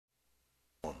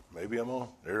Maybe I'm on.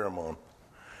 There I'm on.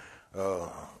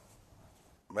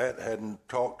 Matt hadn't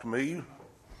talked to me.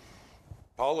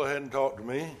 Paula hadn't talked to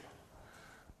me.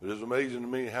 But it's amazing to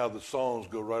me how the songs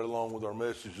go right along with our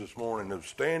message this morning of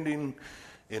standing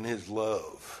in His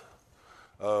love.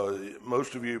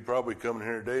 Most of you probably coming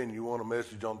here today and you want a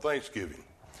message on Thanksgiving.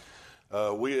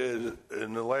 In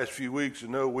the last few weeks,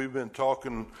 we've been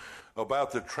talking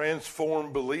about the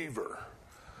transformed believer.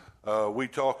 We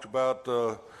talked about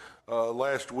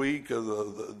last week that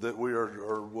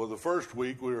the first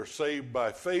week we are saved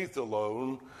by faith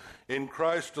alone, in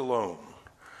Christ alone.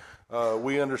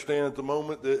 We understand at the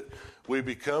moment that we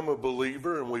become a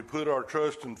believer and we put our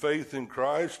trust and faith in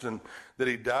Christ, and that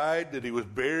He died, that He was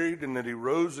buried, and that He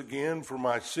rose again for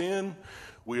my sin.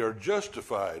 We are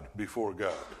justified before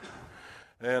God.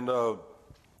 And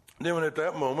then at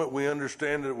that moment we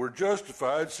understand that we're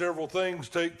justified, several things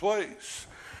take place.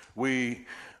 We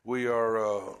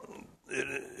are.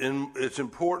 It's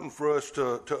important for us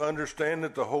to understand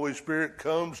that the Holy Spirit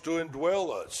comes to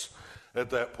indwell us at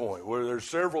that point, where there's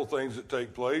several things that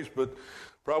take place, but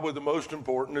probably the most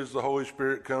important is the Holy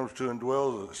Spirit comes to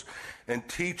indwell us and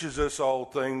teaches us all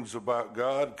things about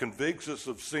God, convicts us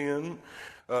of sin,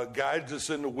 guides us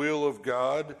in the will of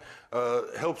God,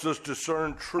 helps us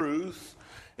discern truth,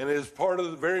 and is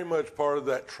very much part of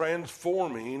that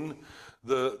transforming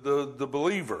the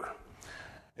believer.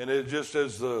 And it just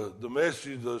as the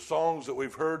message, the songs that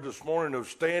we've heard this morning of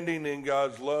standing in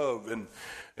God's love,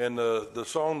 and the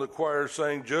song the choir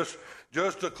sang, just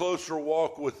a closer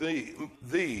walk with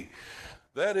thee.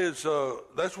 That's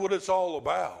what it's all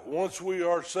about. Once we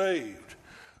are saved,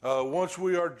 once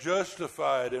we are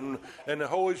justified, and the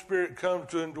Holy Spirit comes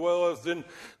to indwell us,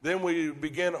 then we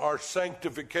begin our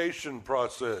sanctification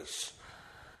process.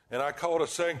 And I call it a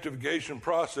sanctification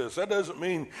process. That doesn't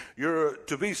mean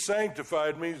to be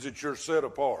sanctified means that you're set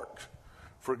apart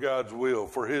for God's will,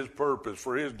 for His purpose,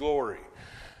 for His glory.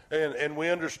 And we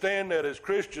understand that as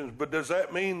Christians, but does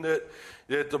that mean that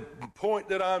at the point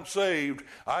that I'm saved,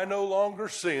 I no longer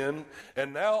sin,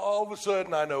 and now all of a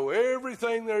sudden I know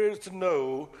everything there is to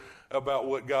know about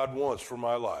what God wants for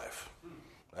my life?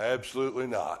 Absolutely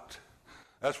not.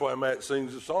 That's why Matt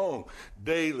sings the song,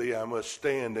 daily I must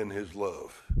stand in His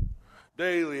love.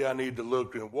 Daily I need to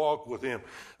look and walk with Him.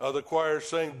 The choir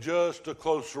sang, just a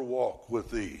closer walk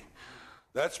with Thee.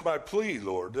 That's my plea,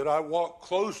 Lord, that I walk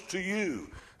close to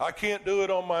You. I can't do it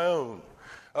on my own.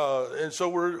 And so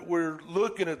we're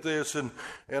looking at this, and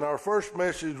our first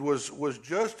message was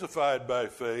justified by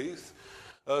faith.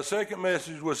 Second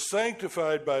message was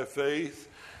sanctified by faith.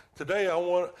 Today I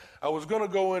was going to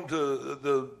go into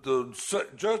the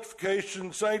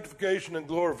justification, sanctification, and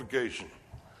glorification,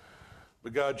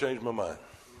 but God changed my mind.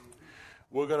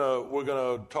 We're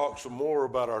gonna talk some more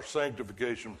about our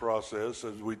sanctification process,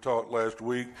 as we talked last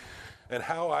week, and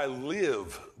how I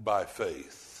live by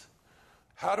faith.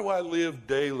 How do I live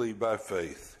daily by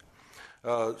faith?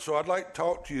 So I'd like to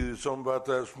talk to you some about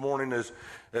that this morning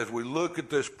as we look at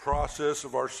this process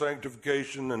of our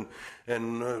sanctification,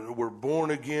 and we're born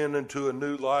again into a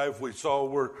new life. We saw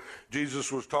where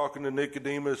Jesus was talking to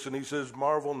Nicodemus, and He says,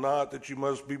 marvel not that you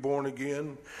must be born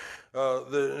again.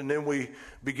 And then we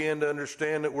began to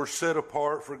understand that we're set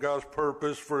apart for God's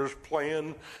purpose, for His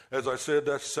plan. As I said,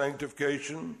 that's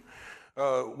sanctification.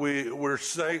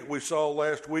 We saw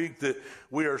last week that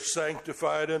we are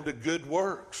sanctified unto good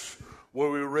works, where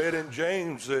we read in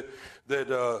James that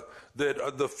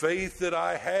the faith that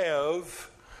I have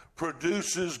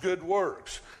produces good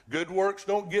works. Good works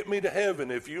don't get me to heaven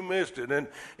if you missed it.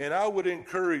 And I would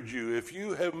encourage you, if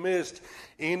you have missed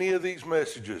any of these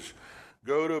messages,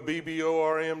 go to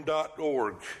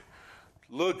bborm.org.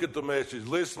 Look at the message.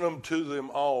 Listen to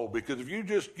them all. Because if you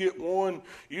just get one,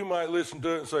 you might listen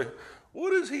to it and say,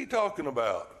 what is he talking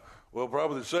about? Well,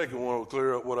 probably the second one will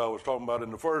clear up what I was talking about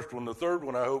in the first one. The third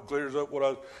one, I hope, clears up what I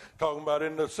was talking about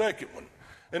in the second one.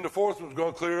 And the fourth one's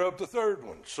going to clear up the third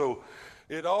one. So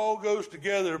it all goes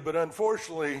together, but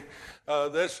unfortunately,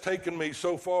 that's taken me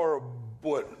so far,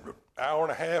 hour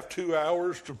and a half, 2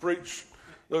 hours to preach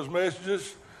those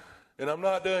messages, and I'm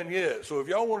not done yet. So if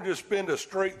y'all want to just spend a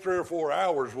straight 3 or 4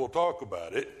 hours, we'll talk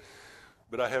about it.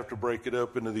 But I have to break it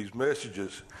up into these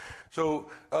messages. So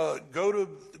go to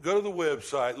the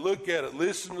website, look at it,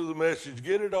 listen to the message,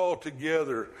 get it all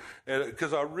together.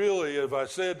 Because I really, as I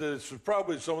said, this is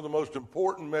probably some of the most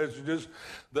important messages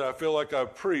that I feel like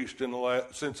I've preached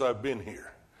since I've been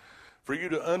here. For you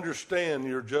to understand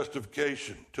your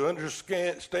justification, to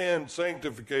understand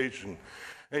sanctification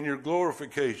and your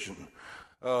glorification.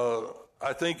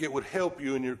 I think it would help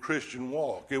you in your Christian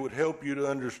walk. It would help you to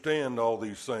understand all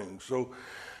these things. So,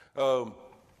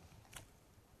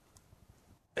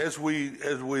 as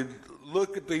we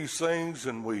look at these things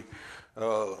and we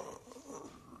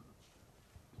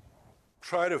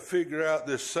try to figure out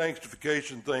this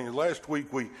sanctification thing. Last week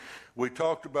we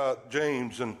talked about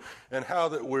James and how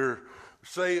that we're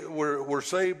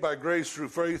saved by grace through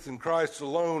faith in Christ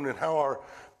alone, and how our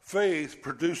faith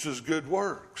produces good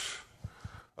works.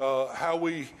 How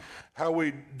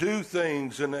we do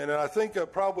things, and I think I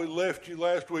probably left you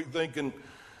last week thinking,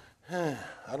 I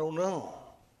don't know.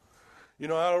 I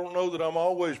don't know that I'm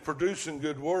always producing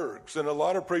good works. And a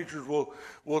lot of preachers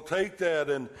will take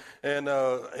that and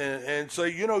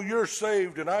say, you're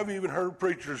saved. And I've even heard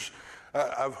preachers,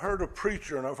 I've heard a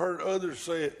preacher and I've heard others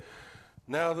say it,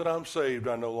 now that I'm saved,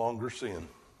 I no longer sin.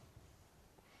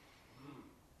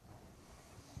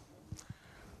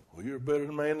 Well, you're a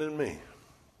better man than me.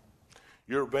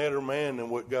 You're a better man than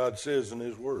what God says in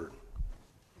His Word.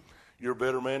 You're a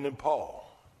better man than Paul.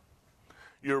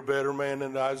 You're a better man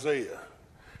than Isaiah.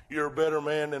 You're a better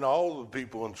man than all the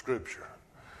people in Scripture.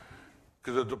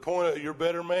 Because at the point, you're a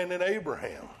better man than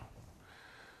Abraham.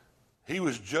 He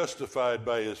was justified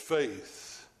by his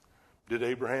faith. Did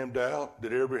Abraham doubt?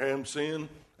 Did Abraham sin?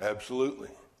 Absolutely.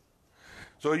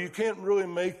 So you can't really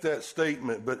make that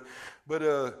statement, but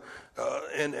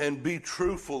be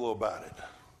truthful about it.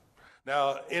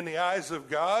 Now, in the eyes of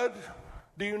God,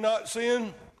 do you not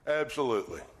sin?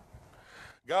 Absolutely.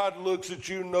 God looks at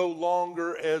you no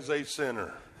longer as a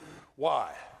sinner.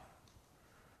 Why?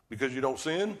 Because you don't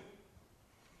sin?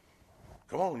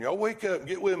 Come on, y'all wake up and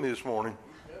get with me this morning.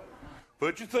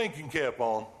 Put your thinking cap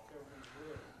on.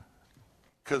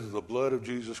 Because of the blood of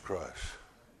Jesus Christ.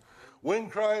 When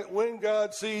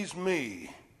God sees me,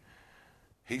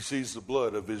 He sees the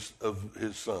blood of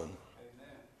His Son.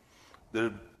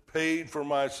 That paid for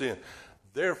my sin.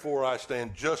 Therefore I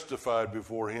stand justified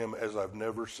before Him as I've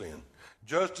never sinned.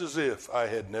 Just as if I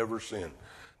had never sinned.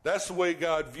 That's the way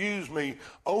God views me,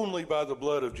 only by the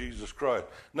blood of Jesus Christ,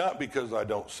 not because I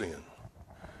don't sin.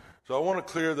 So I want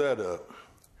to clear that up.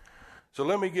 So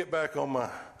let me get back on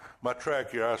my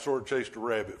track here. I sort of chased a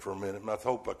rabbit for a minute, and I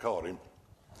hope I caught him.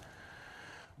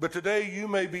 But today you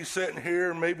may be sitting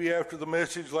here, maybe after the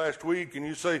message last week, and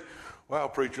you say, wow,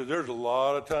 preacher, there's a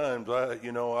lot of times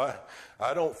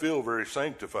I don't feel very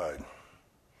sanctified.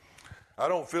 I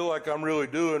don't feel like I'm really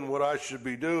doing what I should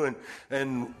be doing.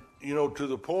 And to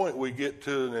the point we get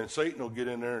to, and Satan will get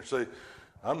in there and say,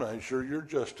 I'm not sure you're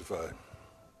justified.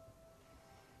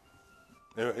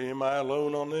 Am I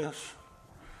alone on this?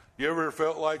 You ever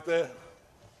felt like that?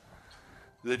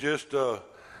 They just,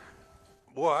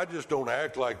 I just don't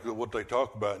act like what they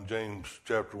talk about in James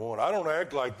chapter 1. I don't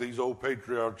act like these old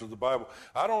patriarchs of the Bible.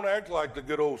 I don't act like the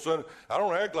good old son. I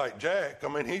don't act like Jack. I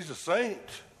mean, he's a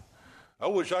saint. I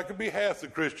wish I could be half the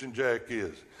Christian Jack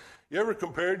is. You ever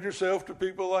compared yourself to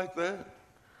people like that?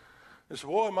 And said,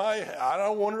 I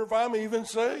don't wonder if I'm even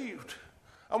saved.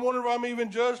 I wonder if I'm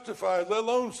even justified, let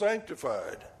alone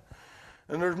sanctified.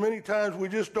 And there's many times we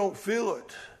just don't feel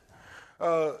it.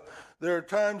 There are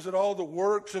times that all the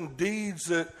works and deeds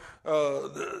that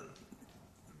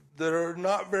are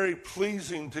not very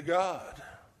pleasing to God.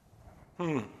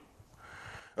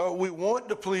 We want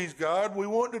to please God. We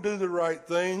want to do the right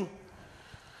thing.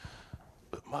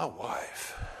 But my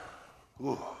wife,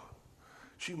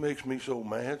 she makes me so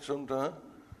mad sometimes.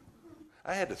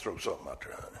 I had to throw something out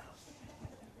there, honey.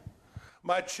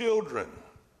 My children.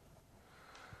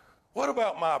 What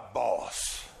about my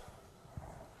boss?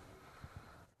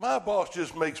 My boss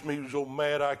just makes me so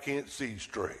mad I can't see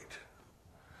straight.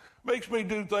 Makes me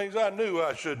do things I knew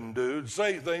I shouldn't do,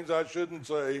 say things I shouldn't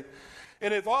say.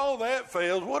 And if all that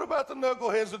fails, what about the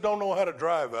knuckleheads that don't know how to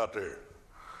drive out there?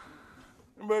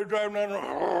 Everybody driving down the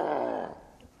road.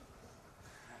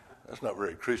 That's not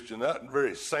very Christian, not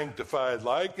very sanctified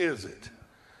like, is it?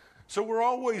 So we're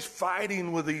always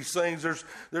fighting with these things.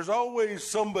 There's always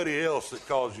somebody else that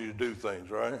calls you to do things,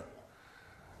 right?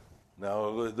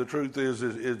 Now, the truth is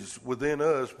it's within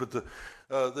us, but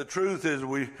the truth is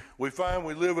we find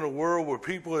we live in a world where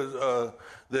people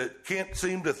that can't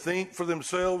seem to think for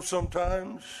themselves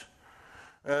sometimes,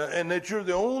 and that you're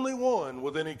the only one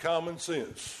with any common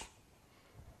sense,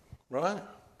 right?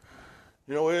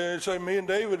 It's like me and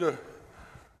David are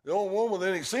the only one with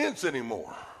any sense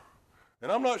anymore.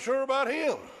 And I'm not sure about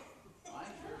him.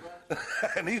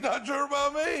 And he's not sure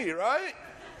about me, right?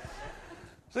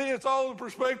 See, it's all the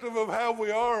perspective of how we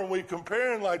are, and we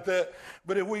comparing like that.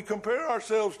 But if we compare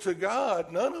ourselves to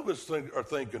God, none of us are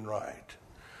thinking right.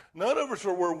 None of us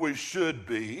are where we should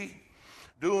be,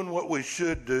 doing what we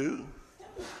should do.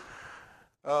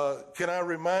 Can I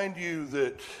remind you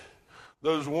that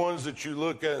Those ones that you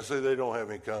look at and say they don't have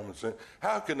any common sense.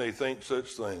 How can they think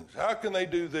such things? How can they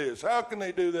do this? How can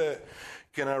they do that?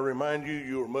 Can I remind you,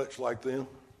 you were much like them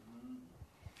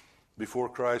before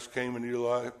Christ came into your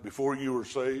life, before you were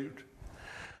saved?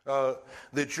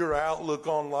 That your outlook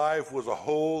on life was a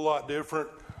whole lot different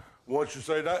once you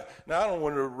say that. Now, I don't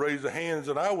want to raise the hands,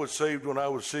 and I was saved when I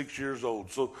was 6 years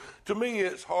old. So to me,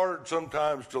 it's hard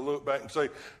sometimes to look back and say,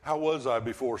 how was I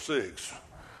before 6?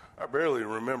 I barely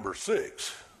remember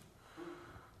 6.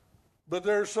 But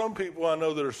there are some people I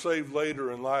know that are saved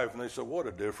later in life, and they say, what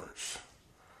a difference.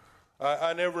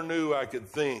 I never knew I could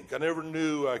think. I never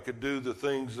knew I could do the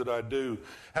things that I do.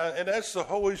 And that's the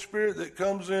Holy Spirit that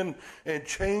comes in and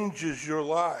changes your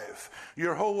life.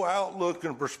 Your whole outlook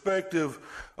and perspective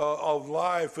of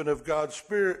life and of God's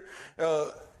Spirit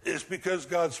is because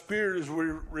God's Spirit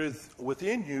is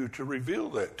within you to reveal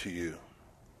that to you.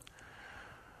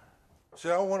 See,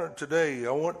 I want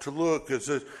to look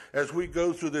as we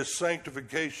go through this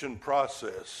sanctification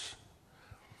process.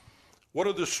 What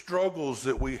are the struggles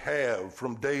that we have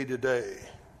from day to day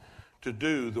to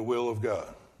do the will of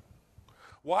God?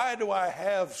 Why do I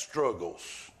have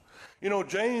struggles? You know,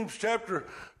 James chapter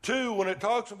 2, when it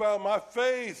talks about my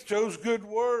faith shows good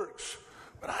works,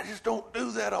 but I just don't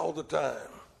do that all the time.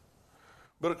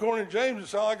 But according to James, it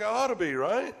sounds like I ought to be,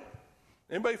 right?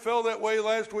 Anybody felt that way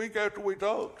last week after we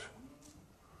talked?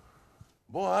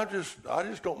 Boy, I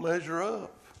just don't measure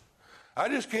up. I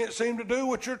just can't seem to do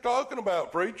what you're talking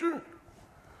about, preacher.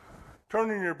 Turn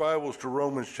in your Bibles to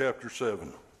Romans chapter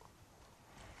 7.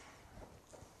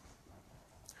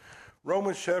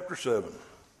 Romans chapter 7.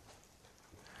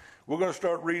 We're going to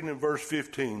start reading in verse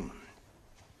 15.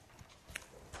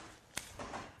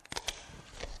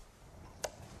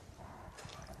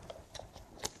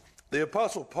 The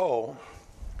Apostle Paul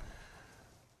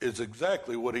is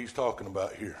exactly what he's talking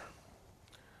about here.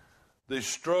 The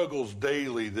struggles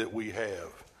daily that we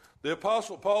have. The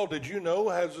Apostle Paul, did you know,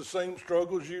 has the same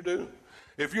struggles you do?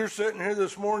 If you're sitting here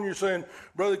this morning, you're saying,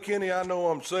 Brother Kenny, I know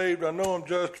I'm saved, I know I'm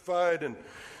justified, and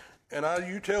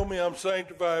you tell me I'm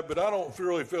sanctified, but I don't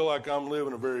really feel like I'm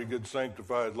living a very good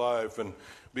sanctified life, and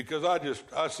because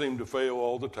I seem to fail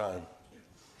all the time.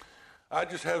 I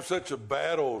just have such a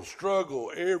battle,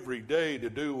 struggle every day to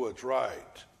do what's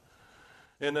right.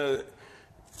 And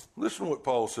listen to what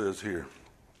Paul says here.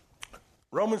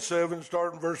 Romans 7,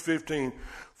 starting verse 15.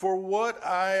 For what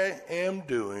I am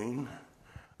doing,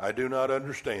 I do not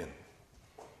understand.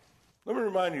 Let me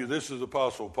remind you, this is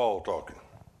Apostle Paul talking.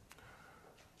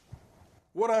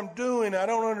 What I'm doing, I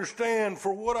don't understand.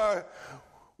 For what I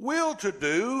will to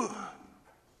do,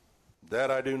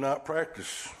 that I do not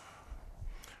practice.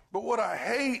 But what I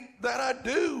hate, that I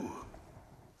do.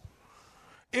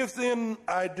 If then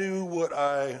I do what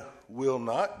I will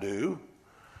not do,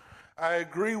 I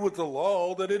agree with the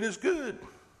law that it is good.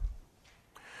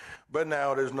 But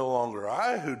now it is no longer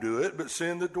I who do it, but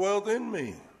sin that dwelleth in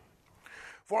me.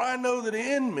 For I know that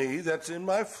in me, that's in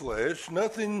my flesh,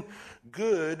 nothing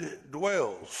good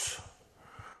dwells.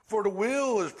 For the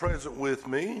will is present with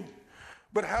me,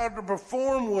 but how to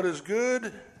perform what is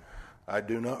good, I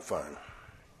do not find.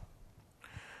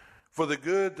 For the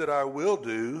good that I will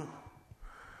do,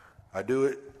 I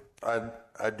do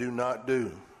not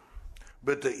do.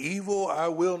 But the evil I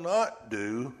will not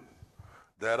do,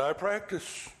 that I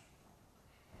practice.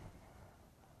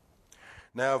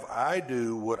 Now, if I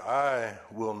do what I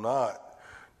will not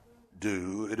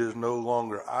do, it is no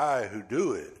longer I who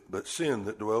do it, but sin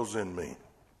that dwells in me.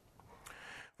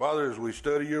 Father, as we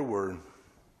study your word,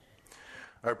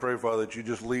 I pray, Father, that you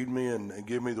just lead me and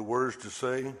give me the words to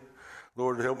say.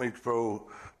 Lord, help me to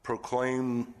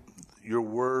proclaim your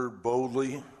word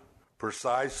boldly,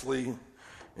 precisely,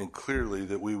 and clearly,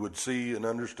 that we would see and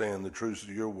understand the truths of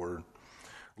your word.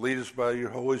 Lead us by your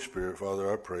Holy Spirit,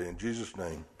 Father, I pray. In Jesus'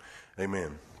 name,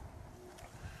 amen.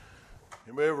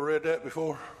 Anybody ever read that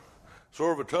before?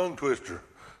 Sort of a tongue twister.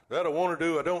 That I want to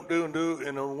do, I don't do,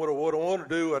 and what I want to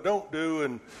do, I don't do,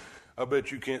 and I bet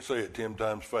you can't say it 10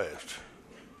 times fast.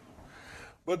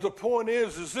 But the point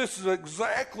is this is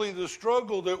exactly the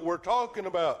struggle that we're talking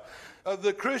about.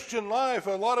 The Christian life,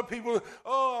 a lot of people,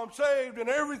 I'm saved and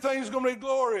everything's going to be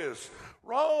glorious.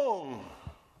 Wrong.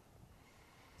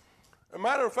 As a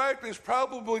matter of fact, it's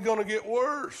probably going to get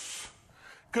worse.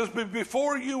 Because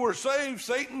before you were saved,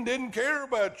 Satan didn't care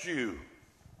about you.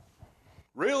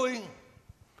 Really.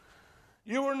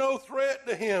 You were no threat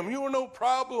to him. You were no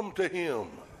problem to him.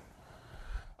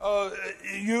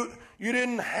 You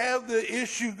didn't have the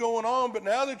issue going on, but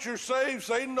now that you're saved,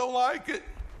 Satan don't like it.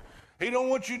 He don't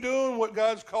want you doing what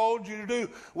God's called you to do,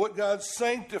 what God's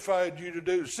sanctified you to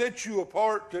do, set you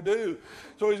apart to do.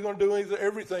 So he's going to do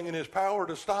everything in his power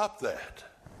to stop that.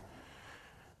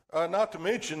 Not to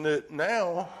mention that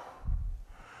now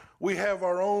we have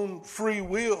our own free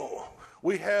will.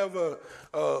 We have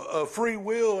a free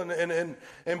will,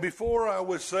 and before I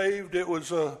was saved, it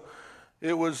was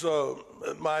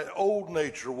my old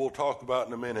nature. We'll talk about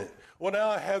in a minute. Well, now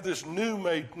I have this new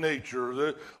nature,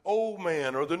 the old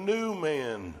man or the new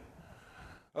man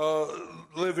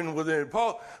living within.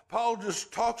 Paul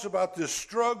just talks about this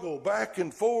struggle back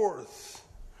and forth.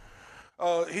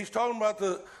 He's talking about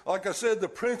like I said, the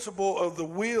principle of the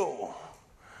will.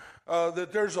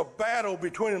 That there's a battle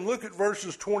between them. Look at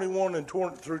verses 21 and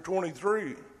through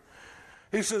 23.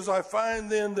 He says, I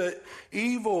find then that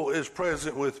evil is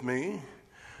present with me,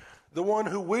 the one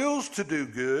who wills to do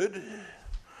good,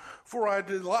 for I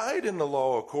delight in the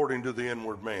law according to the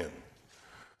inward man.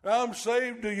 Now I'm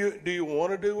saved. Do you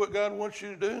want to do what God wants you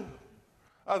to do?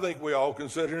 I think we all can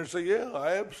sit here and say, yeah,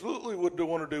 I absolutely would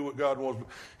want to do what God wants.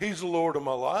 He's the Lord of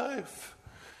my life.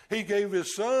 He gave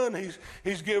his son.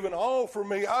 He's given all for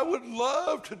me. I would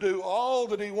love to do all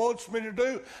that he wants me to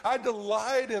do. I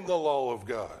delight in the law of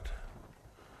God.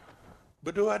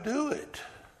 But do I do it?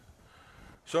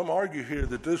 Some argue here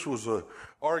that this was an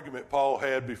argument Paul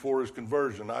had before his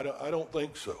conversion. I don't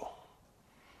think so.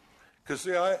 Because,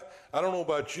 see, I don't know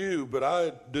about you, but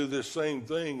I do this same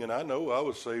thing, and I know I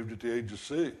was saved at the age of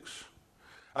 6.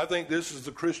 I think this is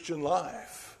the Christian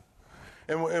life.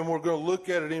 And we're going to look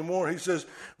at it anymore. He says,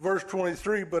 verse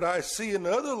 23, but I see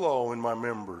another law in my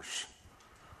members.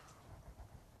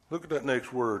 Look at that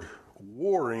next word,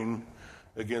 warring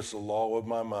against the law of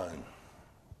my mind.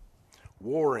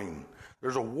 Warring.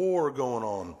 There's a war going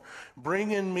on,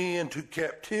 bringing me into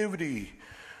captivity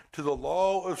to the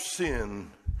law of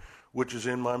sin, which is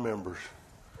in my members.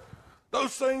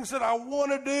 Those things that I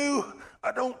want to do,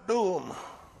 I don't do them.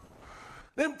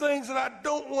 Them things that I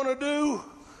don't want to do,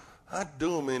 I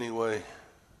do them anyway.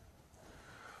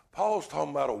 Paul's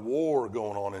talking about a war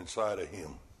going on inside of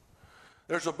him.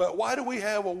 Why do we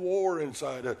have a war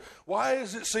inside of? Why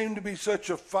does it seem to be such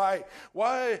a fight?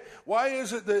 Why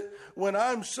is it that when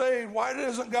I'm saved, why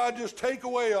doesn't God just take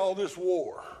away all this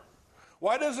war?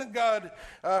 Why doesn't God,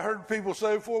 I heard people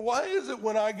say before, why is it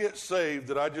when I get saved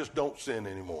that I just don't sin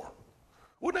anymore?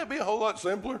 Wouldn't that be a whole lot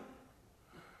simpler?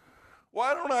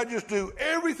 Why don't I just do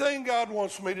everything God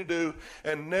wants me to do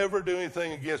and never do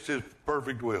anything against his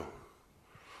perfect will?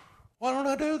 Why don't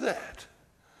I do that?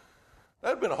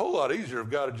 That'd been a whole lot easier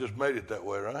if God had just made it that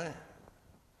way, right?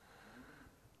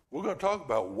 We're going to talk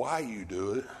about why you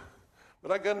do it,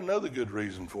 but I got another good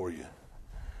reason for you.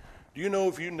 Do you know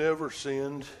if you never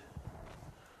sinned,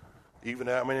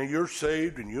 you're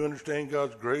saved and you understand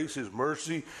God's grace, his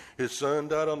mercy, his son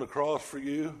died on the cross for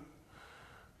you,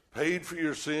 paid for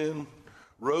your sin,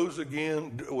 rose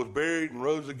again, was buried and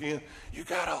rose again. You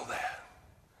got all that.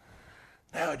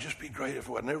 Now it'd just be great if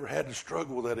I never had to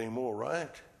struggle with that anymore,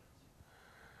 right?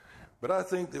 But I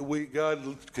think that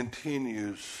God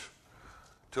continues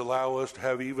to allow us to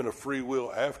have even a free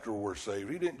will after we're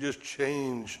saved. He didn't just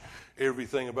change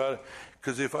everything about it.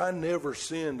 Because if I never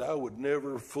sinned, I would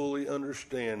never fully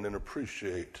understand and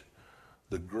appreciate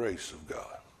the grace of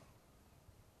God.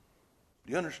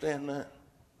 Do you understand that?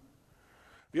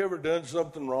 Have you ever done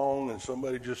something wrong and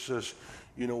somebody just says,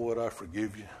 you know what, I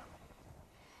forgive you?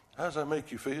 How does that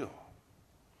make you feel?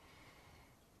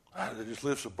 It just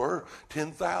lifts a burden,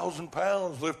 10,000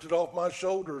 pounds lifted off my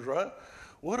shoulders, right?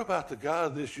 What about the God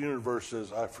of this universe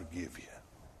says, I forgive you?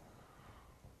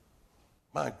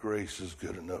 My grace is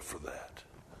good enough for that.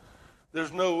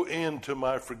 There's no end to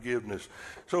my forgiveness.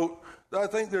 So I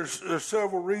think there's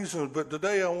several reasons, but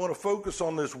today I want to focus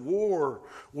on this war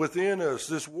within us,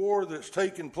 this war that's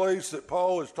taking place that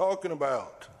Paul is talking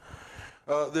about.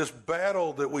 This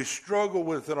battle that we struggle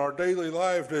with in our daily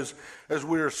life as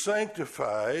we are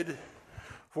sanctified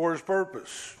for his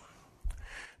purpose.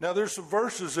 Now, there's some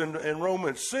verses in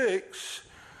Romans 6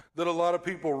 that a lot of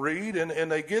people read, and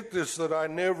they get this, that I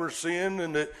never sin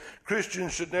and that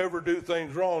Christians should never do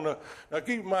things wrong. Now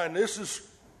keep in mind, this is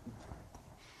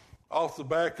off the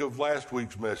back of last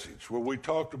week's message where we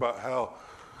talked about how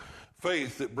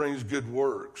faith that brings good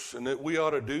works and that we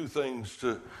ought to do things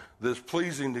that's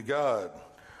pleasing to God.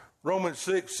 Romans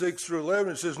 6 through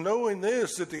 11 says, knowing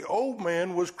this, that the old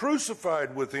man was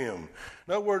crucified with him.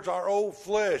 In other words, our old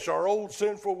flesh, our old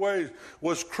sinful ways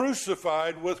was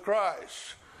crucified with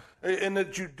Christ. And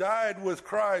that you died with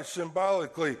Christ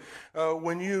symbolically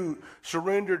when you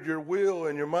surrendered your will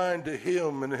and your mind to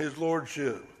him and his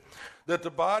lordship. That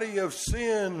the body of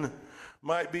sin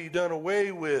might be done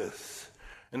away with,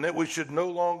 and that we should no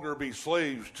longer be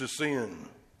slaves to sin.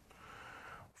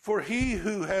 For he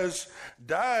who has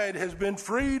died has been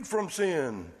freed from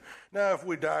sin. Now, if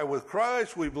we die with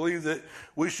Christ, we believe that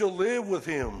we shall live with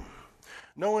him,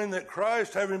 knowing that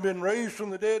Christ, having been raised from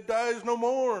the dead, dies no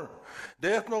more.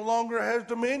 Death no longer has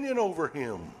dominion over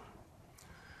him.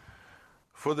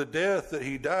 For the death that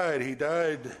he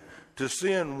died to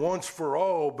sin once for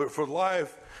all, but for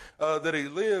life that he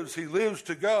lives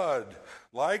to God.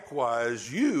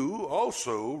 Likewise, you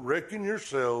also reckon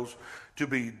yourselves to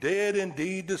be dead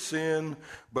indeed to sin,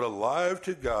 but alive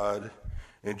to God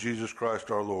in Jesus Christ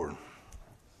our Lord.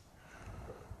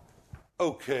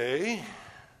 Okay.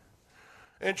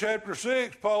 In chapter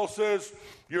 6, Paul says,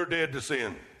 you're dead to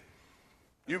sin.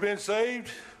 You've been saved,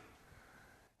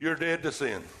 you're dead to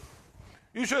sin.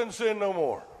 You shouldn't sin no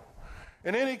more.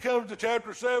 And then he comes to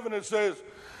chapter 7 and says,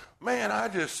 man, I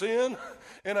just sin,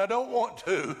 and I don't want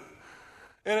to.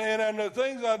 And the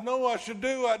things I know I should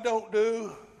do, I don't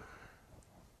do.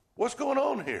 What's going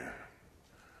on here?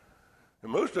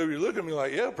 And most of you look at me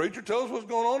like, yeah, preacher, tell us what's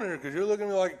going on here, because you're looking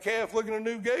at me like a calf looking at a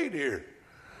new gate here.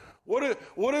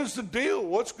 What is the deal?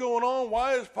 What's going on?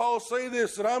 Why does Paul say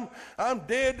this, that I'm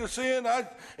dead to sin?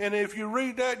 And if you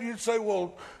read that, you'd say,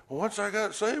 well, once I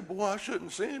got saved, boy, I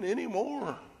shouldn't sin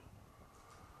anymore.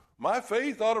 My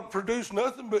faith ought to produce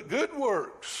nothing but good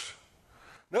works.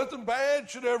 Nothing bad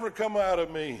should ever come out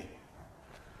of me.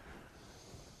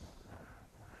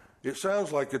 It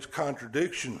sounds like it's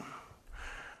contradiction.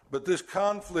 But this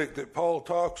conflict that Paul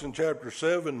talks in chapter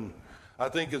 7, I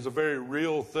think is a very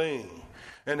real thing.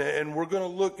 And we're going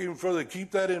to look even further.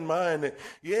 Keep that in mind. That,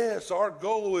 yes, our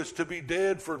goal is to be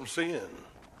dead from sin.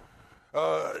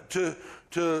 To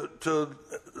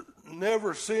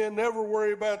never sin, never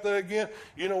worry about that again.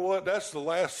 You know what? That's the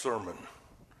last sermon.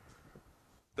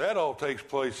 That all takes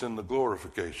place in the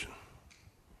glorification.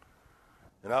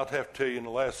 And I'll have to tell you in the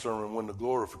last sermon when the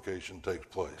glorification takes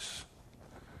place.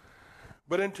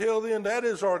 But until then, that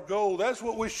is our goal. That's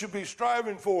what we should be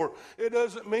striving for. It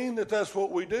doesn't mean that that's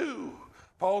what we do.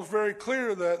 Paul's very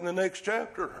clear of that in the next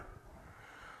chapter.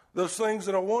 Those things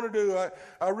that I want to do,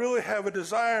 I really have a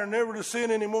desire never to sin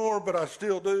anymore, but I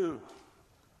still do.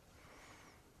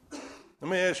 Let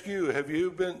me ask you, have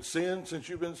you been sinned since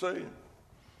you've been saved?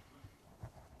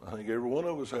 I think every one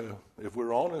of us have, if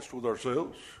we're honest with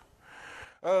ourselves.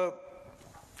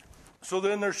 So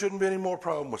then there shouldn't be any more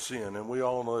problem with sin, and we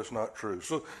all know it's not true.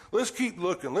 So let's keep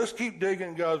looking. Let's keep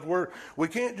digging God's Word. We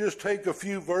can't just take a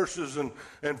few verses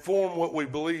and form what we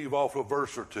believe off a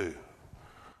verse or two.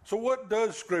 So what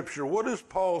does Scripture, what does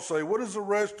Paul say? What does the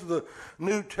rest of the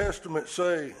New Testament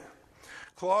say?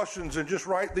 Colossians, and just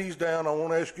write these down. I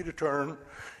won't ask you to turn.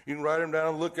 You can write them down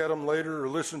and look at them later or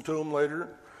listen to them later.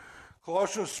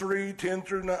 Colossians 3, 9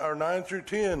 through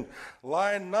 10.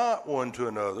 Lie not one to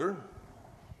another,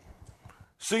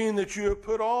 seeing that you have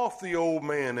put off the old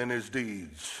man and his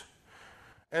deeds,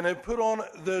 and have put on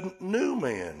the new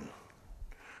man,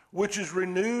 which is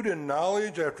renewed in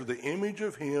knowledge after the image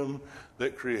of him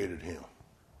that created him.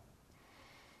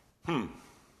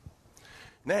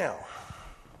 Now,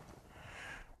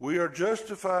 we are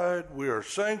justified, we are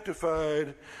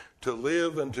sanctified to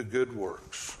live unto good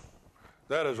works.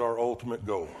 That is our ultimate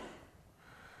goal.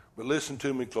 But listen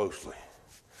to me closely.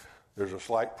 There's a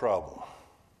slight problem.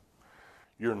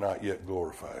 You're not yet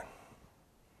glorified.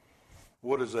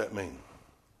 What does that mean?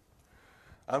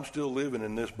 I'm still living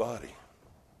in this body.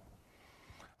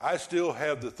 I still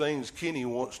have the things Kenny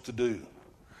wants to do.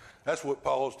 That's what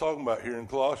Paul is talking about here in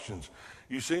Colossians.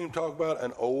 You see him talk about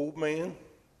an old man,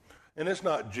 and it's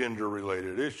not gender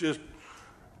related.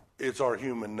 It's our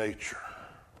human nature.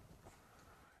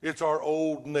 It's our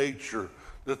old nature.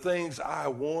 The things I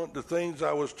want, the things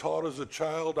I was taught as a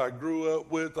child, I grew up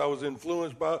with, I was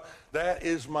influenced by, that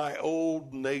is my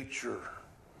old nature.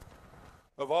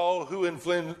 Of all who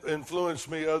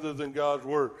influenced me other than God's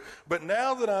Word. But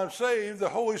now that I'm saved, the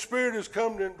Holy Spirit has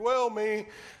come to indwell me.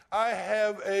 I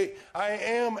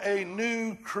am a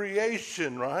new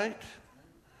creation, right?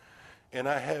 And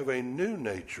I have a new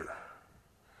nature.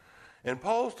 And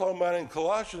Paul's talking about in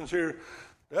Colossians here,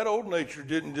 that old nature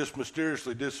didn't just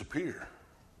mysteriously disappear.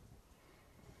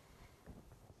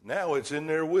 Now it's in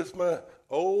there with my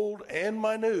old and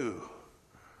my new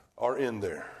are in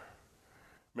there.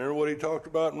 Remember what he talked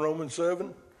about in Romans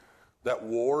 7? That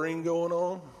warring going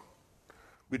on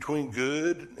between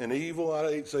good and evil. I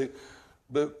hate to say,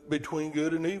 but between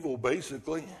good and evil,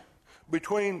 basically.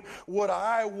 Between what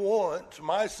I want,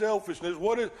 my selfishness.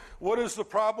 What is the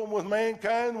problem with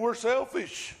mankind? We're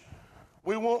selfish.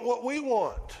 We want what we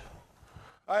want.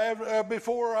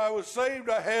 Before I was saved,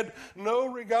 I had no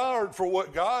regard for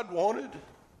what God wanted.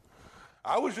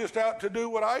 I was just out to do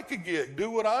what I could get, do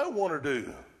what I want to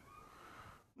do.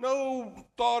 No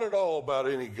thought at all about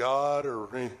any God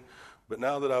or any. But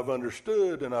now that I've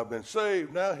understood and I've been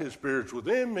saved, now His Spirit's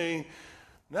within me.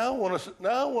 Now I want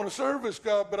to serve this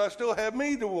God, but I still have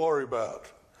me to worry about.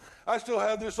 I still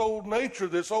have this old nature,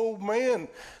 this old man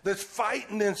that's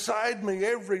fighting inside me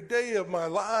every day of my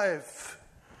life.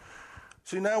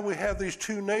 See, now we have these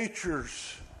two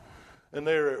natures, and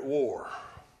they're at war.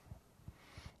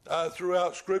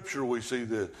 Throughout Scripture, we see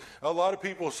this. A lot of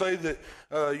people say that,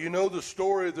 you know the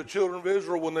story of the children of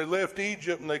Israel when they left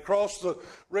Egypt and they crossed the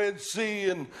Red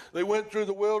Sea and they went through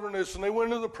the wilderness and they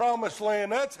went to the Promised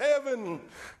Land. That's heaven.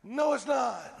 No, it's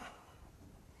not.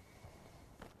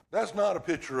 That's not a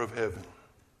picture of heaven.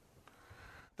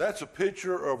 That's a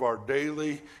picture of our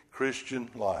daily Christian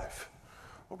life.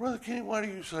 Well, Brother Kenny, why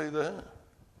do you say that?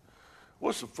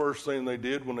 What's the first thing they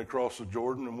did when they crossed the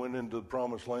Jordan and went into the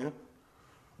Promised Land?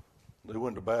 They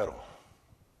went to battle.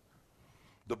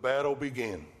 The battle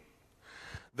began.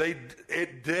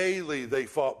 Daily they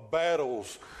fought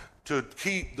battles to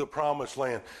keep the Promised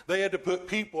Land. They had to put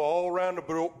people all around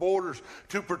the borders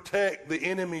to protect the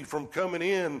enemy from coming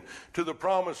in to the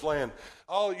Promised Land.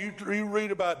 You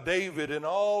read about David and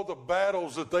all the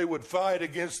battles that they would fight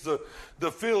against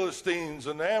the Philistines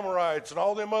and the Amorites and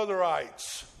all them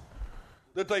otherites,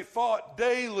 that they fought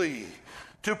daily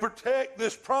to protect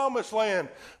this Promised Land.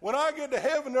 When I get to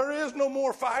heaven, there is no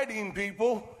more fighting,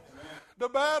 people. The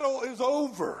battle is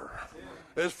over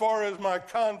as far as my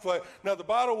conflict. Now, the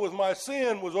battle with my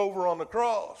sin was over on the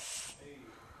cross.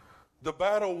 The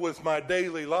battle with my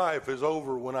daily life is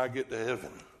over when I get to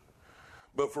heaven.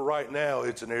 But for right now,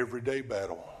 it's an everyday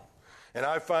battle. And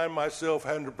I find myself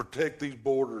having to protect these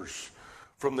borders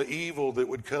from the evil that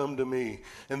would come to me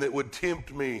and that would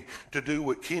tempt me to do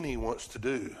what Kenny wants to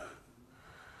do.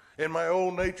 And my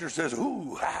old nature says,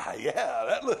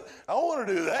 yeah, I want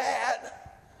to do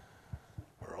that.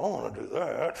 Or I want to do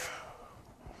that.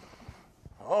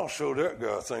 I'll show that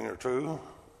guy a thing or two.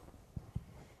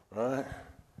 Right?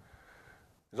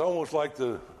 It's almost like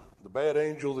the bad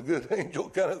angel, the good angel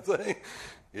kind of thing.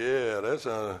 Yeah,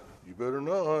 you better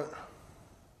not.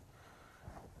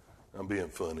 I'm being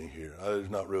funny here.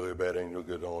 It's not really a bad angel,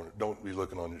 good on it. Don't be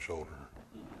looking on your shoulder.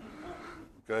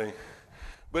 Okay?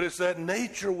 But it's that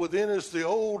nature within us, the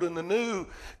old and the new,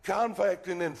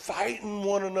 conflicting and fighting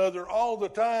one another all the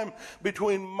time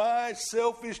between my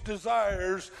selfish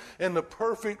desires and the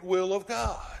perfect will of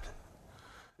God.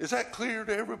 Is that clear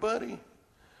to everybody?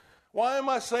 Why am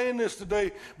I saying this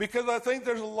today? Because I think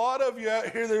there's a lot of you out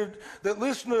here that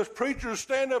listen to us preachers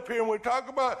stand up here and we talk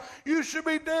about, you should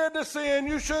be dead to sin,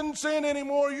 you shouldn't sin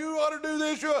anymore, you ought to do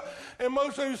this, and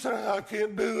most of you say, I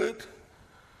can't do it.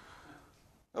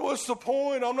 What's the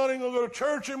point? I'm not even going to go to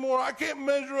church anymore. I can't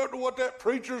measure up to what that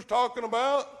preacher's talking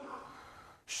about.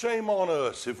 Shame on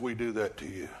us if we do that to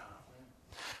you.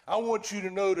 I want you to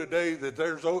know today that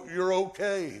you're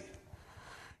okay.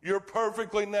 You're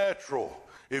perfectly natural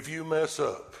if you mess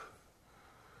up.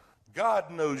 God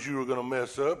knows you were going to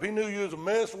mess up. He knew you was a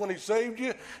mess when He saved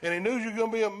you, and He knew you were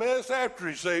going to be a mess after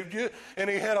He saved you, and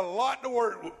He had a lot of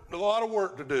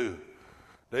work to do.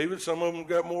 David, some of them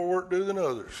got more work to do than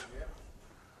others.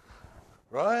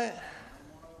 Right?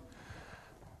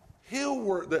 He'll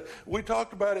work that. We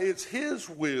talked about it. It's His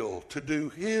will to do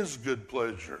His good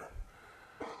pleasure.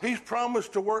 He's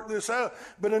promised to work this out.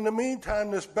 But in the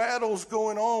meantime, this battle's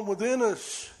going on within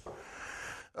us.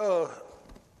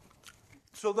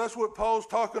 So that's what Paul's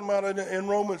talking about in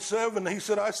Romans 7. He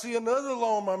said, I see another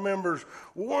law in my members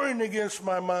warring against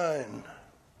my mind.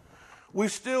 We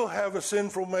still have a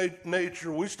sinful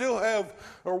nature. We still have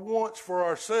our wants for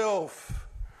ourselves.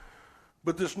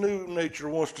 But this new nature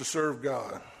wants to serve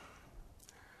God.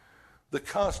 The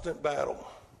constant battle.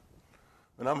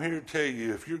 And I'm here to tell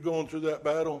you, if you're going through that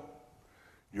battle,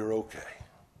 you're okay.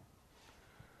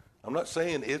 I'm not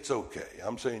saying it's okay.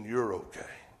 I'm saying you're okay.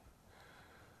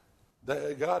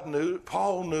 God knew it.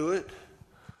 Paul knew it.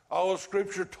 All of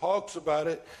Scripture talks about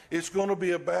it. It's going to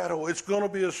be a battle. It's going to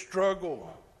be a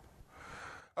struggle.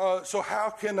 So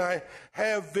how can I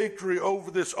have victory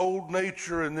over this old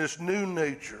nature and this new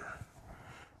nature?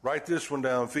 Write this one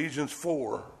down, Ephesians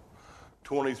 4,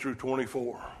 20 through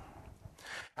 24.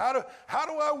 How do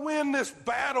I win this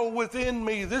battle within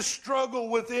me, this struggle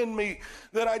within me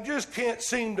that I just can't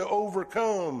seem to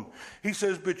overcome? He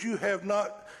says, but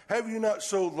have you not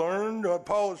so learned?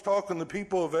 Paul is talking to the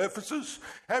people of Ephesus.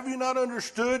 Have you not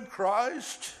understood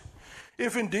Christ?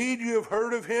 If indeed you have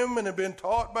heard of him and have been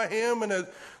taught by him and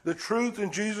the truth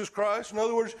in Jesus Christ, in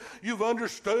other words, you've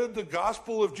understood the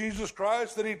gospel of Jesus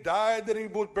Christ, that he died, that he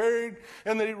was buried,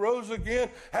 and that he rose again.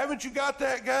 Haven't you got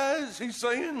that, guys? He's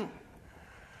saying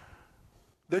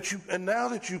and now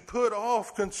that you put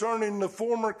off concerning the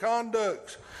former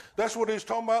conduct. That's what he's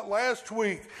talking about last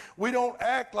week. We don't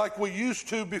act like we used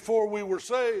to before we were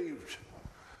saved.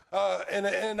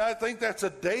 And I think that's a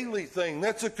daily thing.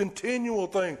 That's a continual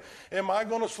thing. Am I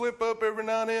going to slip up every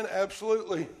now and then?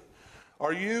 Absolutely.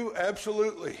 Are you?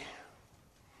 Absolutely.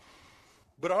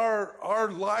 But our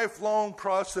lifelong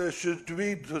process should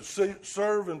be to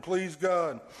serve and please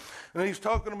God. And he's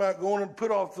talking about going and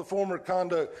put off the former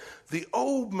conduct. The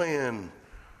old man,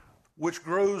 which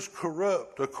grows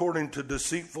corrupt according to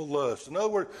deceitful lust. In other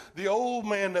words, the old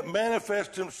man that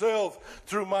manifests himself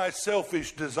through my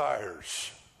selfish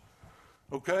desires.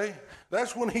 Okay?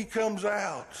 That's when he comes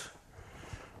out.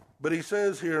 But he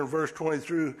says here in verse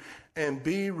 23, and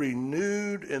be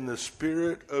renewed in the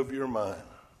spirit of your mind.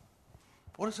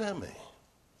 What does that mean?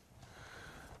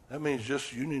 That means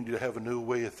just you need to have a new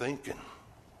way of thinking.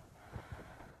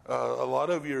 A lot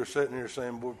of you are sitting here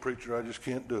saying, boy, preacher, I just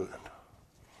can't do it.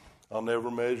 I'll never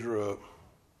measure up.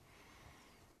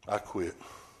 I quit.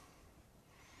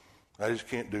 I just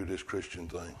can't do this Christian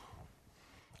thing.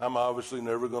 I'm obviously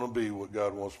never going to be what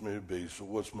God wants me to be, so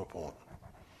what's my point?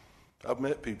 I've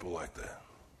met people like that.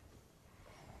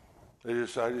 I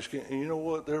just can't. And you know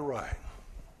what? They're right.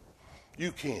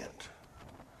 You can't.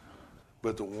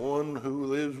 But the one who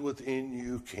lives within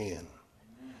you can.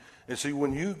 And see,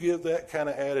 when you give that kind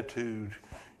of attitude,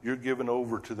 you're giving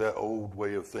over to that old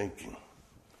way of thinking.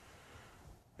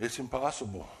 It's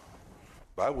impossible.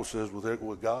 The Bible says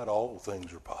with God, all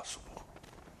things are possible.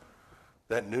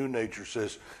 That new nature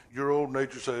says, your old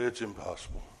nature says it's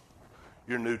impossible.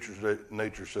 Your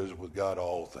nature says with God,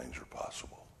 all things are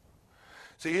possible.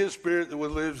 See, his spirit that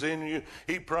lives in you,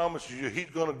 he promises you he's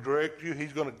going to direct you,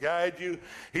 he's going to guide you,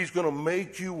 he's going to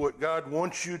make you what God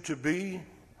wants you to be.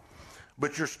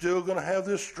 But you're still going to have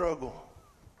this struggle.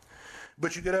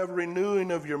 But you got to have a renewing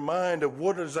of your mind of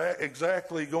what is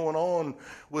exactly going on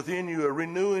within you, a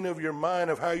renewing of your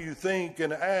mind of how you think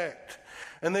and act,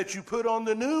 and that you put on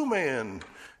the new man,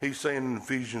 he's saying in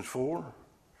Ephesians 4,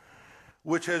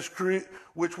 which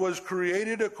was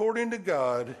created according to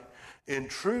God in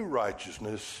true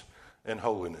righteousness and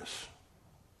holiness.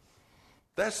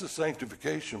 That's the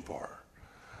sanctification part.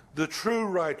 The true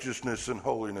righteousness and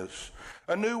holiness.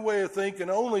 A new way of thinking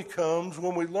only comes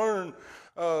when we learn.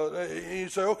 You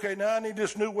say, okay, now I need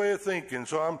this new way of thinking.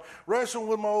 So I'm wrestling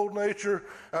with my old nature.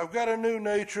 I've got a new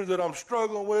nature that I'm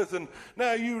struggling with. And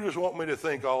now you just want me to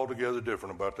think altogether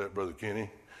different about that, Brother Kenny.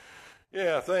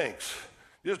 Yeah, thanks.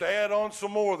 Just add on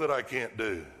some more that I can't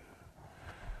do.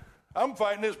 I'm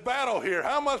fighting this battle here.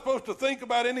 How am I supposed to think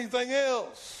about anything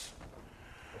else?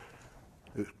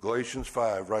 It's Galatians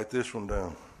 5. Write this one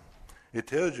down. It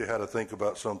tells you how to think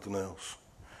about something else.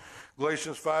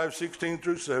 Galatians 5:16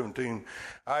 through 17.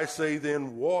 I say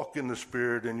then, walk in the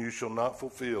Spirit, and you shall not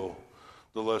fulfill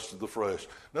the lust of the flesh.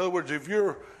 In other words, if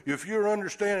you're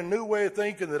understanding a new way of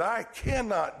thinking that I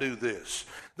cannot do this,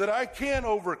 that I can't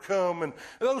overcome, and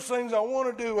those things I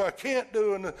want to do, I can't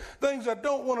do, and the things I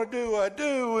don't want to do, I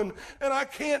do, and I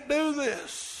can't do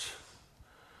this.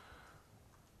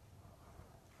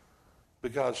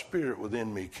 But God's Spirit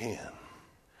within me can.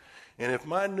 And if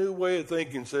my new way of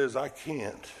thinking says I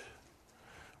can't,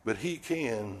 but he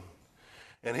can,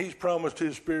 and he's promised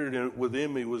his Spirit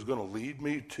within me was going to lead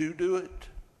me to do it,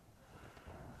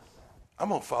 I'm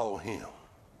going to follow him.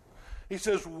 He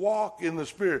says walk in the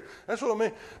Spirit. That's what I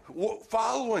mean.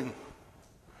 Following.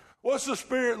 What's the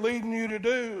Spirit leading you to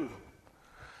do?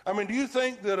 I mean, do you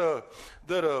think that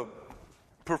a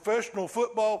professional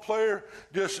football player,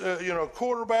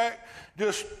 quarterback,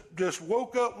 just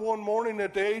woke up one morning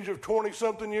at the age of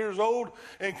 20-something years old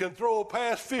and can throw a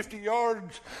pass 50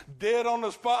 yards dead on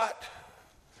the spot?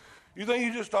 You think he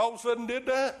just all of a sudden did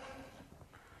that?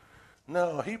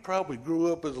 No, he probably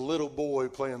grew up as a little boy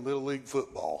playing Little League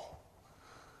football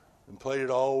and played it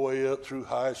all the way up through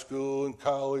high school and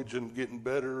college and getting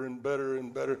better and better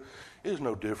and better. It's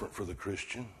no different for the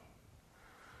Christian.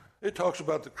 It talks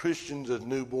about the Christians as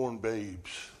newborn babes.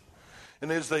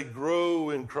 And as they grow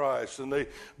in Christ and they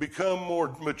become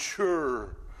more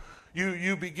mature,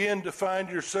 you begin to find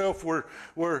yourself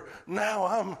where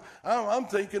now I'm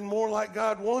thinking more like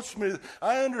God wants me.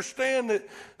 I understand that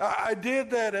I did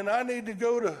that and I need to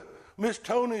go to Miss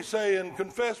Tony say and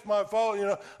confess my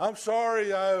fault. I'm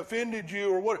sorry I offended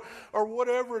you or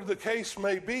whatever the case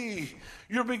may be.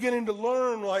 You're beginning to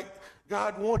learn like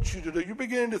God wants you to do. You're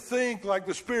beginning to think like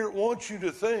the Spirit wants you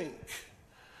to think.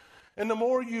 And the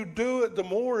more you do it, the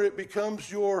more it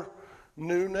becomes your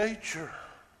new nature.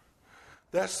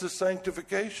 That's the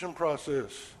sanctification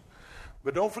process.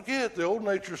 But don't forget, the old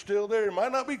nature is still there. It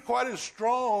might not be quite as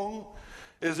strong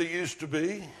as it used to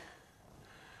be,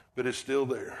 but it's still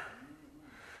there.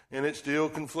 And it still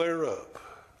can flare up.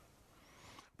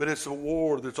 But it's a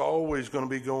war that's always going to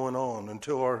be going on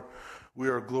until we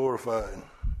are glorified.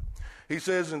 He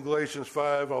says in Galatians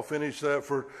 5, I'll finish that,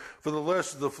 for the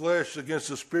lust of the flesh against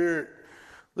the Spirit.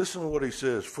 Listen to what he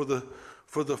says. For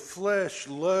the flesh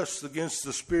lusts against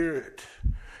the Spirit,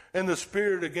 and the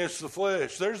Spirit against the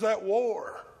flesh. There's that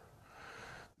war.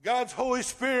 God's Holy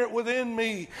Spirit within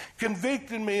me,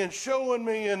 convicting me and showing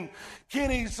me, and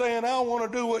Kenny's saying, I want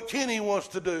to do what Kenny wants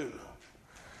to do.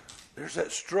 There's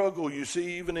that struggle you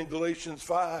see even in Galatians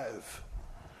 5.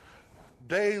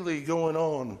 Daily going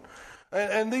on.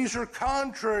 And these are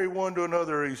contrary one to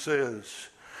another, he says,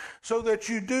 so that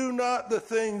you do not the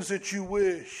things that you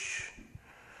wish.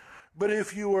 But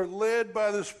if you are led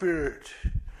by the Spirit,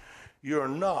 you are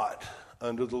not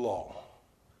under the law.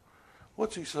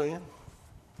 What's he saying?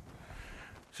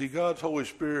 See, God's Holy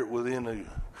Spirit within you.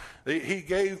 He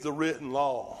gave the written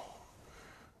law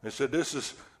and said, this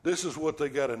is what they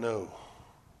got to know.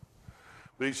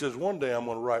 But he says, one day I'm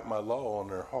going to write my law on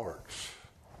their hearts.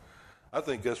 I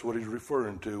think that's what he's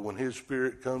referring to when his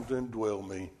Spirit comes to indwell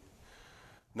me.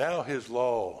 Now his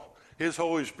law, his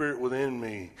Holy Spirit within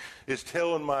me is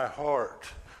telling my heart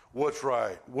what's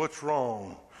right, what's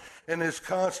wrong. And this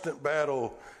constant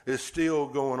battle is still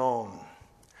going on.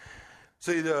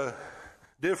 See, the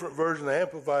different version, the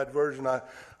Amplified version,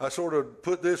 I sort of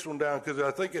put this one down because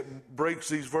I think it breaks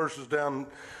these verses down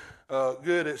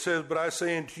good. It says, but I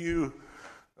say unto you,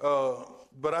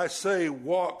 but I say,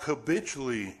 walk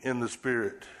habitually in the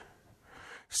Spirit.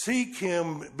 Seek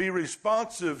him, be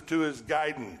responsive to his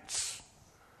guidance.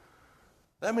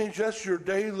 That means that's your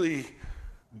daily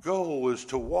goal, is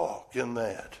to walk in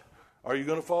that. Are you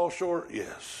going to fall short?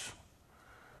 Yes.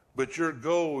 But your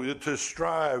goal is to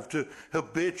strive to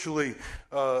habitually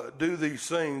do these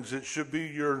things. It should be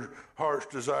your heart's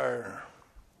desire.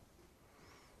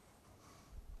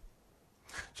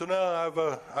 So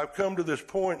now I've come to this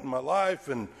point in my life,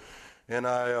 and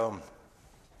I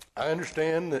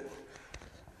understand that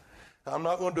I'm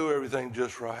not going to do everything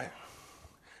just right,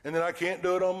 and that I can't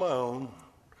do it on my own,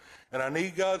 and I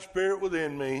need God's Spirit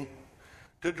within me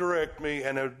to direct me,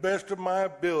 and to the best of my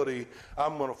ability,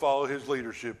 I'm going to follow his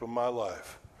leadership in my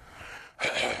life.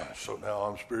 So now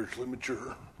I'm spiritually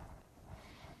mature.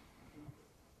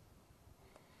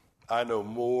 I know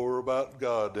more about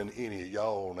God than any of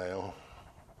y'all now.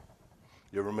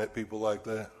 You ever met people like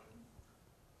that?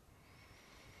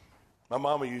 My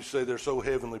mama used to say they're so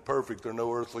heavenly perfect, they're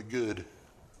no earthly good.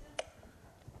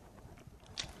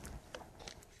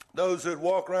 Those that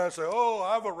walk around and say, oh,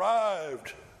 I've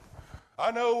arrived.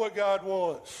 I know what God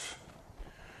wants.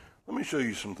 Let me show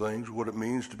you some things, what it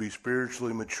means to be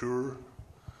spiritually mature,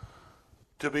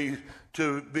 to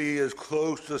be as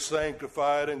close to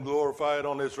sanctified and glorified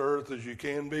on this earth as you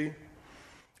can be.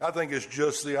 I think it's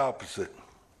just the opposite.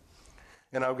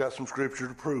 And I've got some scripture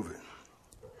to prove it.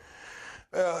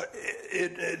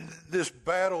 This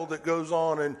battle that goes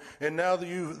on, and now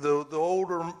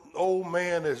the old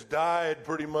man has died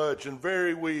pretty much and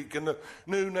very weak, and the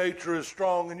new nature is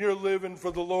strong, and you're living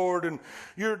for the Lord, and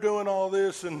you're doing all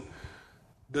this, and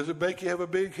does it make you have a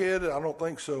big head? I don't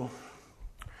think so.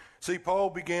 See, Paul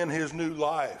began his new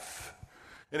life.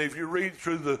 And if you read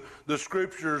through the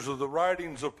scriptures of the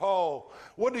writings of Paul,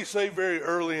 what did he say very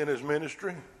early in his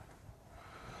ministry?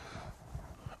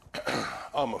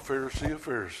 I'm a Pharisee of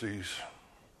Pharisees.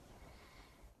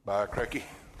 By cracky.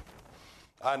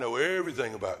 I know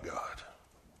everything about God.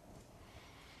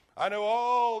 I know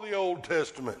all the Old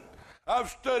Testament. I've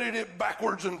studied it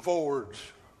backwards and forwards.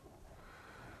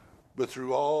 But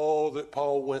through all that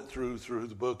Paul went through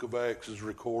the book of Acts is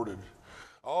recorded.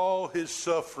 All his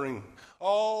suffering,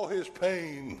 all his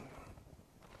pain.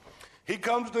 He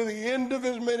comes to the end of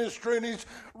his ministry and he's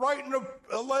writing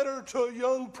a letter to a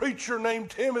young preacher named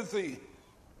Timothy.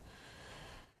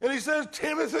 And he says,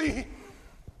 Timothy,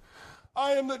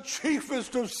 I am the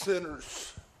chiefest of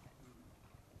sinners.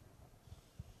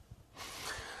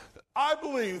 I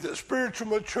believe that spiritual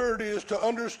maturity is to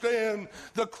understand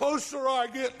the closer I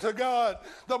get to God,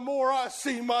 the more I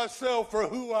see myself for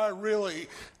who I really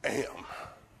am.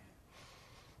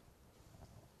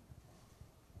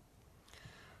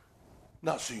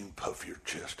 Not so you can puff your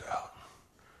chest out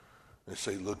and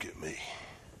say, look at me.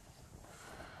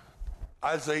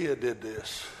 Isaiah did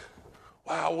this.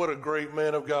 Wow, what a great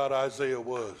man of God Isaiah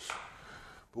was.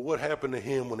 But what happened to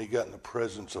him when he got in the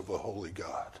presence of a holy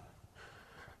God?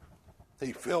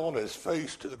 He fell on his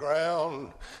face to the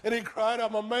ground and he cried,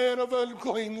 I'm a man of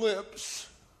unclean lips.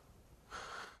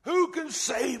 Who can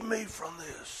save me from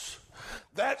this?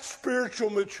 That's spiritual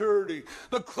maturity.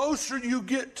 The closer you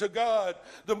get to God,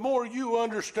 the more you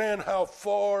understand how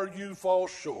far you fall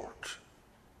short.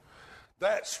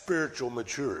 That's spiritual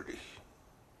maturity.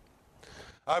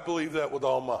 I believe that with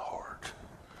all my heart.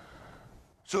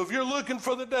 So if you're looking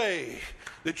for the day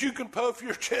that you can puff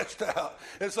your chest out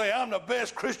and say, I'm the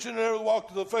best Christian that ever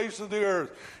walked the face of the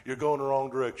earth, you're going the wrong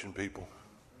direction, people.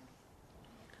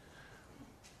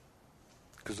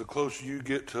 Because the closer you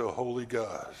get to a holy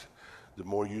God, the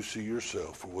more you see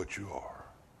yourself for what you are.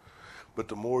 But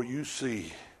the more you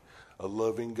see a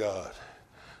loving God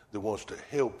that wants to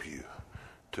help you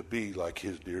to be like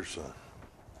his dear son.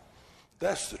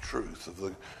 That's the truth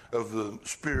of the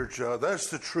spiritual. That's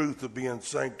the truth of being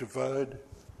sanctified.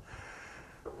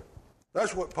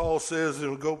 That's what Paul says,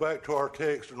 and we go back to our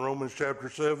text in Romans chapter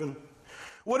 7.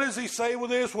 What does he say with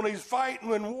this? When he's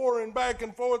fighting and warring back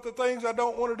and forth, the things I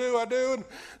don't want to do, I do, and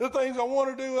the things I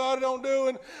want to do, I don't do,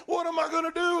 and what am I going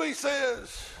to do, he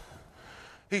says.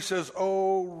 He says,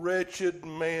 oh, wretched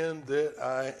man that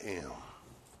I am.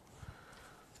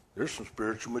 There's some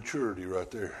spiritual maturity right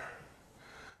there.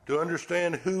 To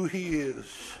understand who he is.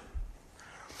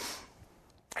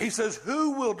 He says,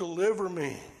 who will deliver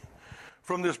me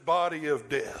from this body of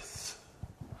death?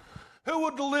 Who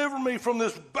will deliver me from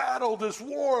this battle, this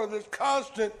war that's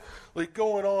constantly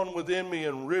going on within me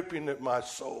and ripping at my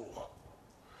soul?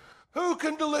 Who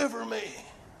can deliver me?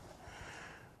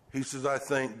 He says, I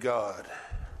thank God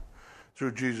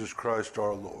through Jesus Christ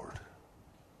our Lord.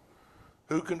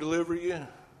 Who can deliver you?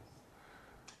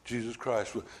 Jesus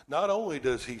Christ. Not only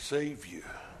does he save you,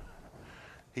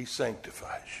 he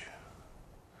sanctifies you.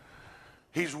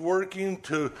 He's working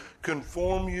to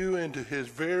conform you into his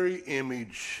very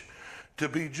image, to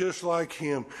be just like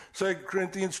him. 2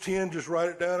 Corinthians 10, just write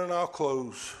it down and I'll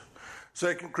close.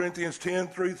 2 Corinthians 10,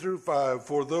 3 through 5.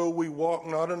 For though we walk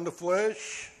not in the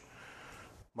flesh,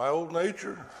 my old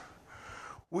nature,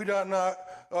 we do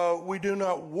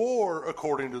not war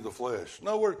according to the flesh. In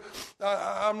other words,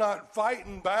 I'm not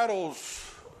fighting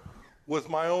battles with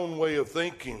my own way of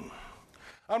thinking.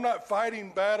 I'm not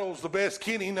fighting battles the best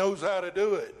Kenny knows how to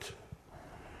do it.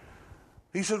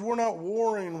 He says we're not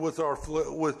warring with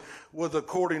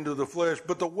according to the flesh,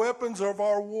 but the weapons of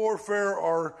our warfare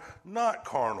are not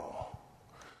carnal.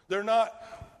 They're not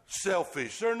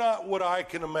selfish. They're not what I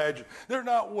can imagine. They're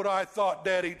not what I thought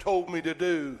Daddy told me to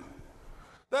do.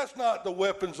 That's not the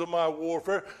weapons of my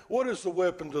warfare. What is the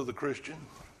weapons of the Christian?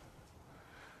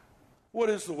 What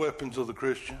is the weapons of the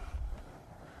Christian?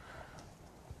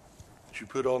 That you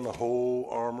put on the whole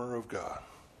armor of God,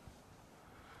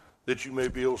 that you may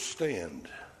be able to stand.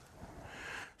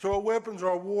 So our weapons,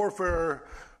 our warfare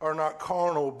are not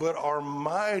carnal, but are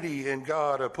mighty in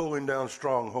God at pulling down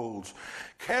strongholds,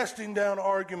 casting down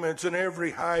arguments and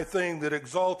every high thing that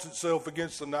exalts itself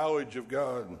against the knowledge of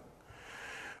God,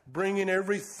 bringing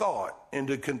every thought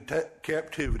into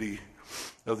captivity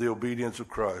of the obedience of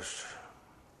Christ.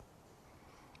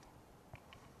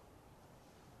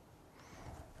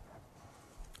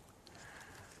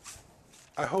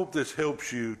 I hope this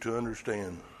helps you to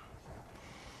understand.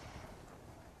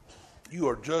 You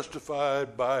are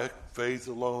justified by faith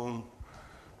alone,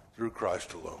 through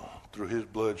Christ alone, through his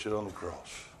blood shed on the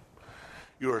cross.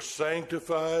 You are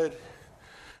sanctified.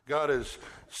 God has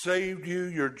saved you.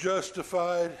 You're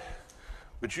justified.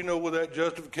 But you know, with that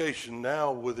justification,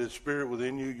 now with his Spirit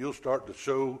within you, you'll start to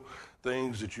show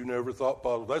things that you never thought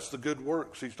possible. That's the good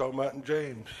works he's talking about in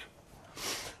James.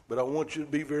 But I want you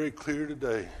to be very clear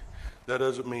today. That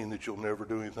doesn't mean that you'll never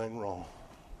do anything wrong.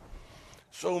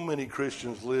 So many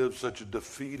Christians live such a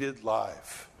defeated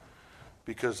life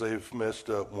because they've messed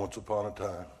up once upon a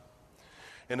time.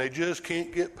 And they just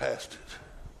can't get past it.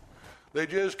 They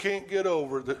just can't get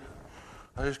over that.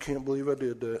 I just can't believe I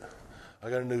did that. I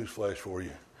got a news flash for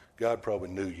you. God probably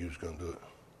knew you was going to do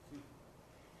it.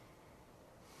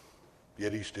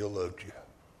 Yet he still loved you.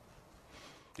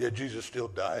 Yet Jesus still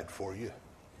died for you.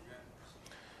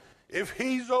 If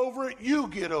he's over it, you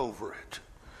get over it.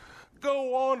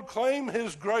 Go on, claim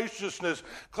his graciousness,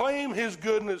 claim his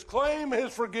goodness, claim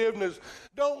his forgiveness.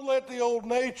 Don't let the old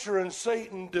nature and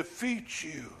Satan defeat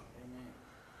you. Amen.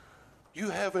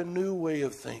 You have a new way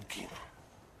of thinking,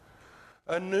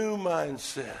 a new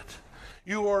mindset.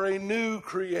 You are a new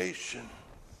creation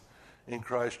in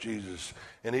Christ Jesus,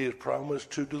 and he has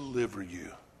promised to deliver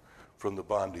you from the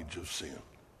bondage of sin.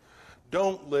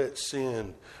 Don't let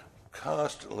sin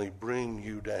constantly bring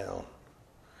you down.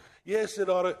 Yes, it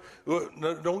ought to. Well,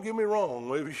 no, don't get me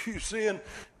wrong. If you sin,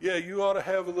 yeah, you ought to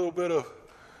have a little bit of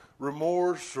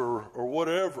remorse or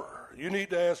whatever. You need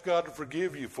to ask God to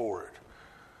forgive you for it.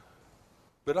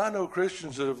 But I know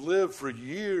Christians that have lived for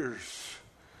years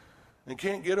and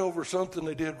can't get over something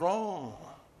they did wrong.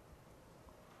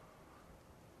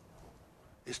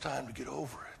 It's time to get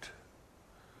over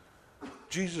it.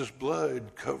 Jesus'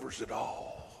 blood covers it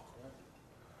all.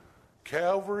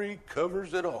 Calvary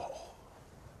covers it all.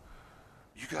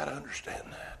 You got to understand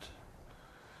that.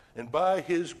 And by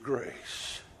his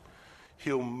grace,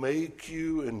 he'll make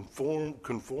you and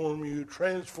conform you,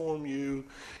 transform you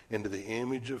into the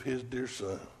image of his dear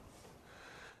Son.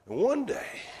 And one day,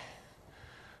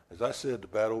 as I said, the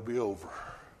battle will be over.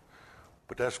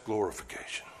 But that's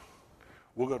glorification.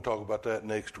 We're going to talk about that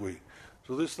next week.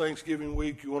 So this Thanksgiving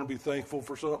week, you want to be thankful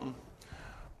for something?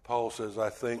 Paul says, I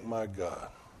thank my God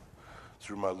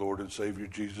through my Lord and Savior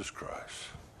Jesus Christ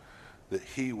that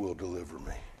he will deliver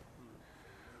me.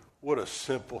 What a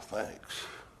simple thanks.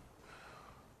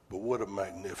 But what a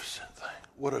magnificent thing.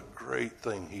 What a great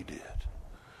thing he did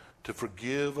to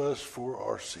forgive us for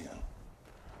our sin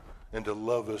and to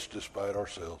love us despite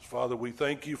ourselves. Father, we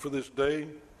thank you for this day.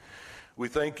 We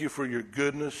thank you for your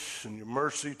goodness and your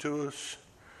mercy to us.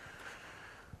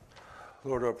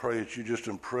 Lord, I pray that you just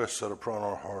impress that upon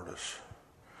our hearts.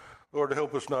 Lord,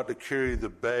 help us not to carry the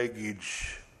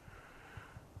baggage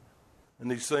and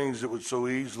these things that would so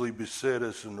easily beset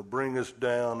us and to bring us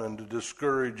down and to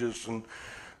discourage us. And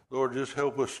Lord, just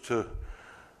help us to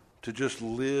just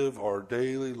live our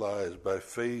daily lives by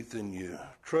faith in you,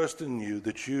 trust in you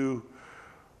that you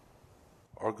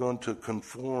are going to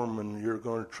conform and you're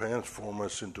going to transform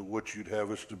us into what you'd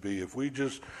have us to be. If we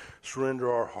just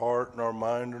surrender our heart and our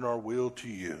mind and our will to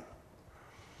you,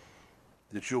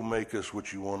 that you'll make us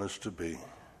what you want us to be.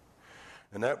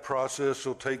 And that process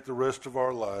will take the rest of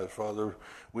our lives, Father.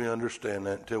 We understand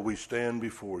that until we stand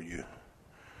before you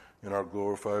in our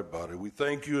glorified body. We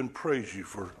thank you and praise you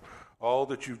for all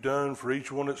that you've done for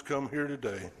each one that's come here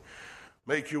today.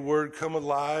 Make your word come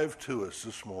alive to us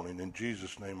this morning. In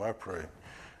Jesus' name I pray.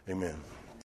 Amen.